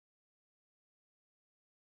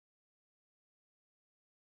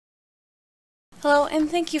Hello, and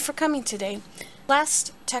thank you for coming today.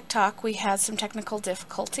 Last Tech Talk we had some technical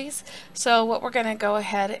difficulties, so what we're going to go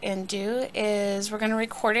ahead and do is we're going to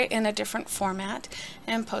record it in a different format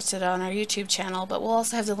and post it on our YouTube channel, but we'll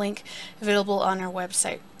also have the link available on our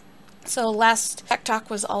website. So last Tech Talk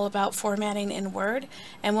was all about formatting in Word,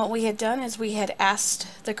 and what we had done is we had asked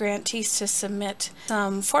the grantees to submit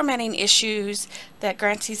some formatting issues that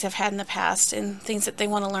grantees have had in the past and things that they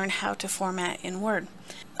want to learn how to format in Word.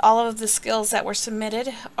 All of the skills that were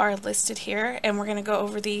submitted are listed here, and we're going to go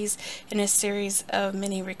over these in a series of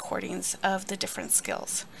mini recordings of the different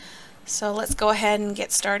skills. So let's go ahead and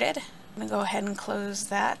get started. I'm going to go ahead and close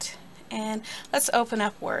that. And let's open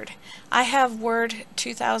up Word. I have Word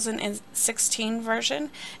 2016 version,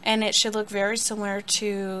 and it should look very similar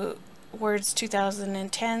to Word's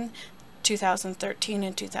 2010, 2013,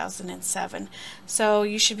 and 2007. So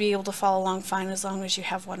you should be able to follow along fine as long as you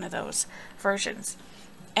have one of those versions.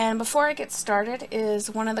 And before I get started, is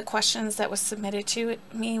one of the questions that was submitted to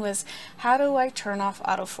me was, how do I turn off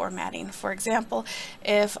auto formatting? For example,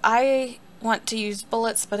 if I want to use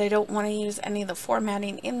bullets but I don't want to use any of the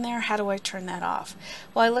formatting in there, how do I turn that off?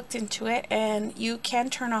 Well, I looked into it, and you can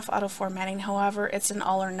turn off auto formatting. However, it's an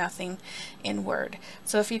all or nothing in Word.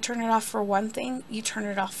 So if you turn it off for one thing, you turn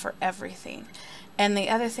it off for everything. And the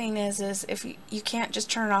other thing is if you can't just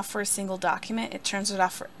turn it off for a single document, it turns it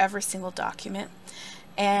off for every single document.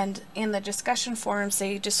 And in the discussion forums,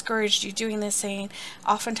 they discouraged you doing this, saying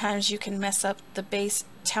oftentimes you can mess up the base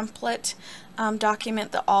template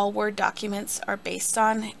document that all Word documents are based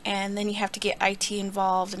on, and then you have to get IT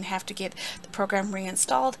involved and have to get the program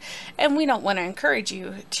reinstalled. And we don't want to encourage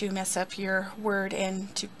you to mess up your Word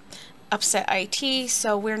and to upset IT,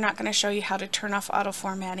 so we're not going to show you how to turn off auto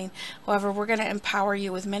formatting. However, we're going to empower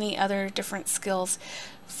you with many other different skills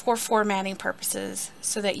for formatting purposes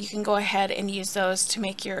so that you can go ahead and use those to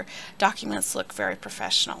make your documents look very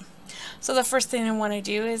professional. So the first thing I want to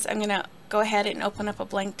do is I'm going to go ahead and open up a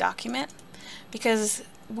blank document, because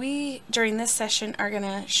we during this session are going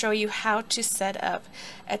to show you how to set up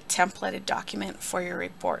a templated document for your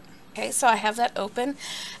report. Okay, so I have that open,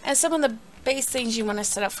 and some of the base things you want to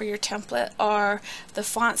set up for your template are the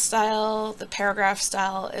font style, the paragraph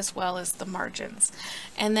style, as well as the margins.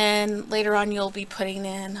 And then later on you'll be putting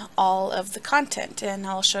in all of the content, and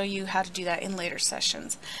I'll show you how to do that in later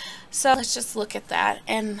sessions. So let's just look at that.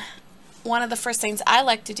 And one of the first things I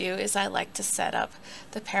like to do is I like to set up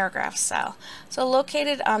the paragraph style. So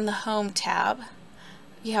located on the Home tab,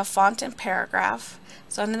 you have Font and Paragraph.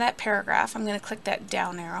 So under that paragraph, I'm going to click that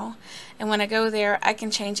down arrow, and when I go there, I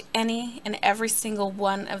can change any and every single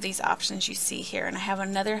one of these options you see here. And I have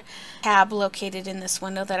another tab located in this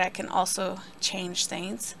window that I can also change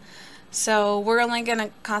things. So we're only going to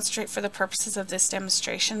concentrate for the purposes of this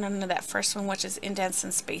demonstration under that first one, which is indents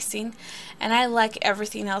and spacing. And I like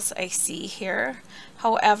everything else I see here.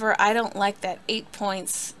 However, I don't like that 8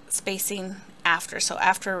 points spacing after. So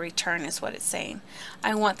after a return is what it's saying.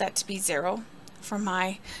 I want that to be 0 for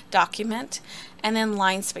my document. And then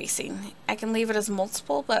line spacing, I can leave it as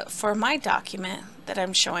multiple, but for my document that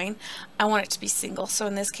I'm showing, I want it to be single. So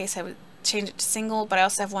in this case I would change it to single, but I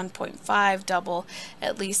also have 1.5, double,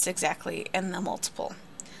 at least, exactly, and the multiple.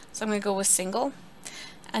 So I'm going to go with single.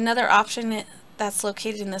 Another option that's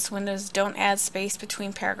located in this window is don't add space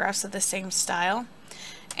between paragraphs of the same style.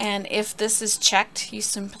 And if this is checked, you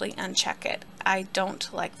simply uncheck it. I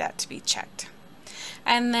don't like that to be checked.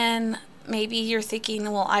 And then maybe you're thinking,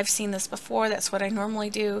 well, I've seen this before, that's what I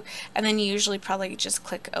normally do, and then you usually probably just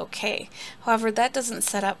click OK. However, that doesn't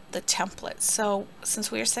set up the template. So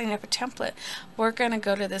since we are setting up a template, we're going to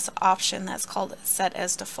go to this option that's called Set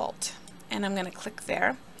as Default, and I'm going to click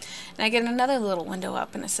there, and I get another little window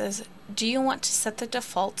up, and it says, do you want to set the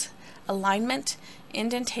default alignment,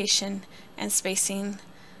 indentation, and spacing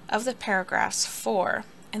of the paragraphs for,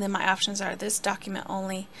 and then my options are this document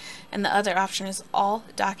only, and the other option is all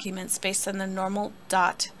documents based on the normal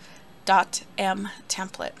 .m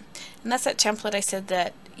template. And that's that template I said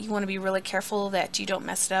that you want to be really careful that you don't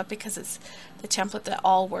mess it up, because it's the template that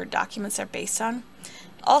all Word documents are based on.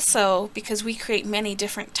 Also, because we create many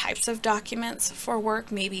different types of documents for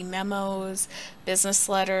work, maybe memos, business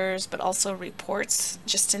letters, but also reports,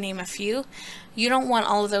 just to name a few, you don't want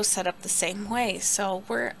all of those set up the same way. So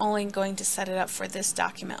we're only going to set it up for this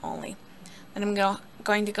document only. And I'm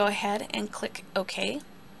going to go ahead and click OK.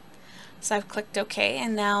 So I've clicked OK,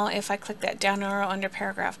 and now if I click that down arrow under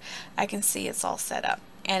paragraph, I can see it's all set up.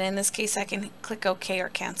 And in this case, I can click OK or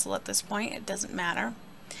cancel at this point. It doesn't matter.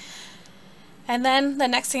 And then the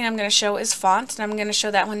next thing I'm going to show is font, and I'm going to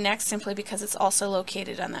show that one next simply because it's also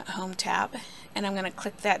located on that Home tab. And I'm going to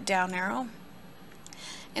click that down arrow.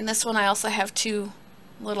 In this one I also have two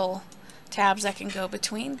little tabs I can go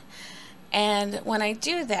between, and when I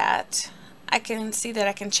do that I can see that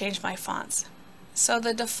I can change my fonts. So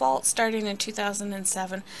the default starting in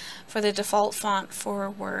 2007 for the default font for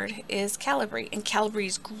Word is Calibri, and Calibri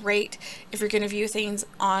is great if you're going to view things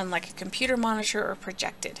on like a computer monitor or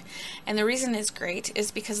projected. And the reason it's great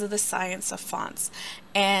is because of the science of fonts.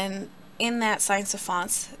 And in that science of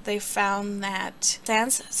fonts, they found that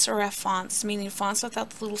sans serif fonts, meaning fonts without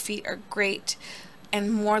the little feet, are great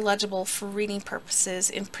and more legible for reading purposes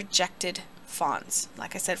in projected fonts,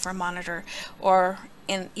 like I said, for a monitor or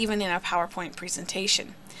even in a PowerPoint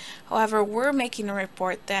presentation. However, we're making a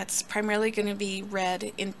report that's primarily going to be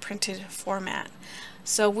read in printed format.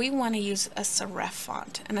 So we want to use a serif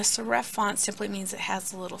font, and a serif font simply means it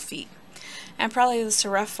has the little feet. And probably the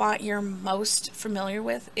serif font you're most familiar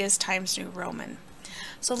with is Times New Roman.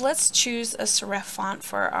 So let's choose a serif font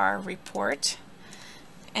for our report,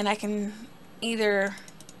 and I can either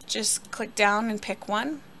just click down and pick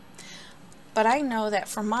one, but I know that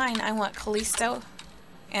for mine I want Callisto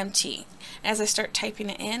MT. As I start typing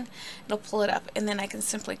it in, it'll pull it up, and then I can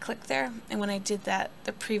simply click there, and when I did that,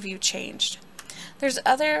 the preview changed. There's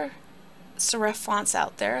other serif fonts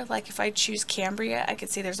out there, like if I choose Cambria, I can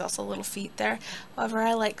see there's also little feet there. However,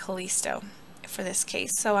 I like Callisto for this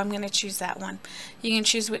case, so I'm going to choose that one. You can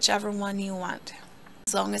choose whichever one you want,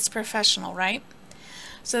 as long as it's professional, right?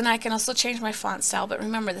 So then I can also change my font style, but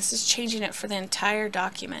remember, this is changing it for the entire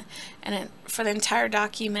document, and for the entire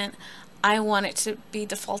document I want it to be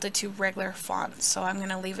defaulted to regular font, so I'm going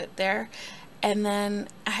to leave it there. And then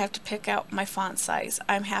I have to pick out my font size.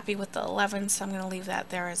 I'm happy with the 11, so I'm going to leave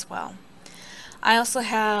that there as well. I also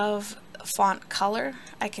have font color.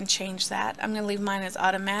 I can change that. I'm going to leave mine as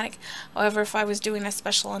automatic. However, if I was doing a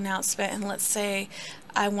special announcement and let's say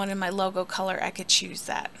I wanted my logo color, I could choose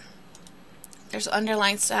that. There's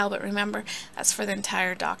underline style, but remember, that's for the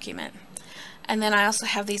entire document. And then I also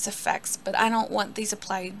have these effects, but I don't want these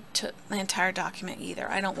applied to the entire document either.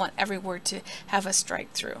 I don't want every word to have a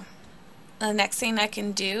strike through. The next thing I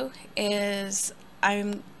can do is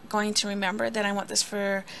I'm going to remember that I want this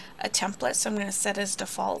for a template, so I'm going to set as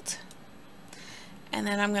default. And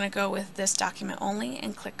then I'm going to go with this document only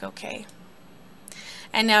and click OK.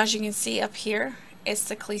 And now as you can see up here, it's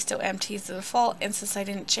the Callisto MT as the default, and since I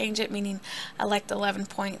didn't change it, meaning I like the 11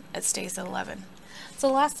 point, it stays at 11. So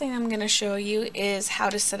the last thing I'm going to show you is how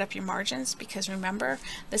to set up your margins, because remember,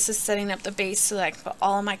 this is setting up the base so that I can put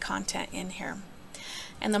all of my content in here.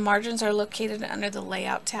 And the margins are located under the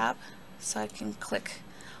Layout tab, so I can click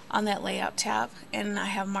on that Layout tab and I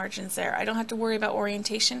have margins there. I don't have to worry about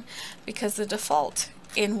orientation because the default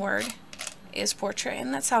in Word is portrait,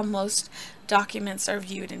 and that's how most documents are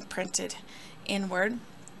viewed and printed in Word.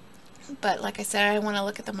 But like I said, I want to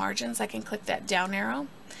look at the margins. I can click that down arrow,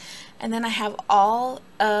 and then I have all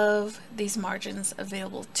of these margins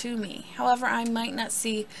available to me. However, I might not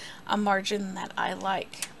see a margin that I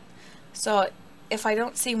like. So if I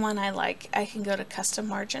don't see one I like, I can go to Custom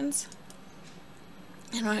Margins,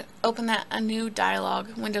 and when I open that, a new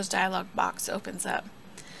Windows dialog box opens up.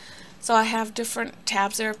 So I have different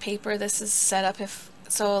tabs there of paper. This is set up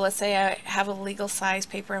so let's say I have a legal size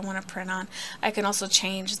paper I want to print on. I can also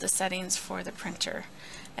change the settings for the printer.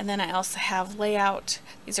 And then I also have layout.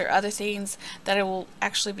 These are other things that I will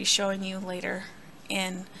actually be showing you later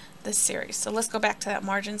in this series. So let's go back to that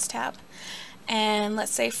margins tab. And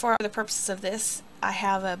let's say for the purposes of this, I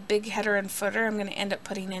have a big header and footer I'm going to end up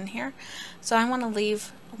putting in here. So I want to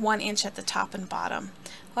leave 1 inch at the top and bottom.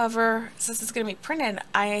 However, since it's going to be printed,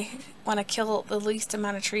 I want to kill the least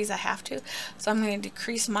amount of trees I have to. So I'm going to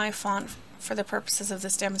decrease my font for the purposes of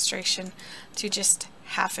this demonstration to just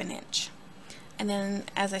 1/2 inch. And then,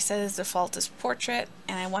 as I said, the default is portrait,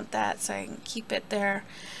 and I want that so I can keep it there.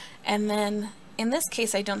 And then in this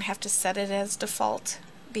case, I don't have to set it as default,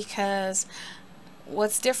 because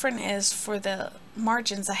what's different is for the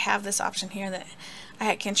margins, I have this option here that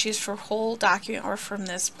I can choose for whole document or from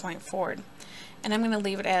this point forward. And I'm going to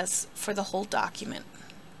leave it as for the whole document.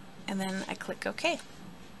 And then I click OK.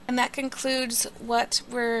 And that concludes what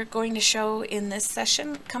we're going to show in this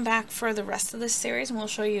session. Come back for the rest of this series and we'll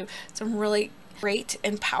show you some really great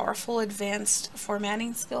and powerful advanced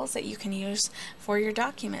formatting skills that you can use for your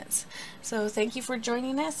documents. So thank you for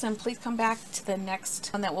joining us, and please come back to the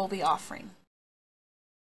next one that we'll be offering.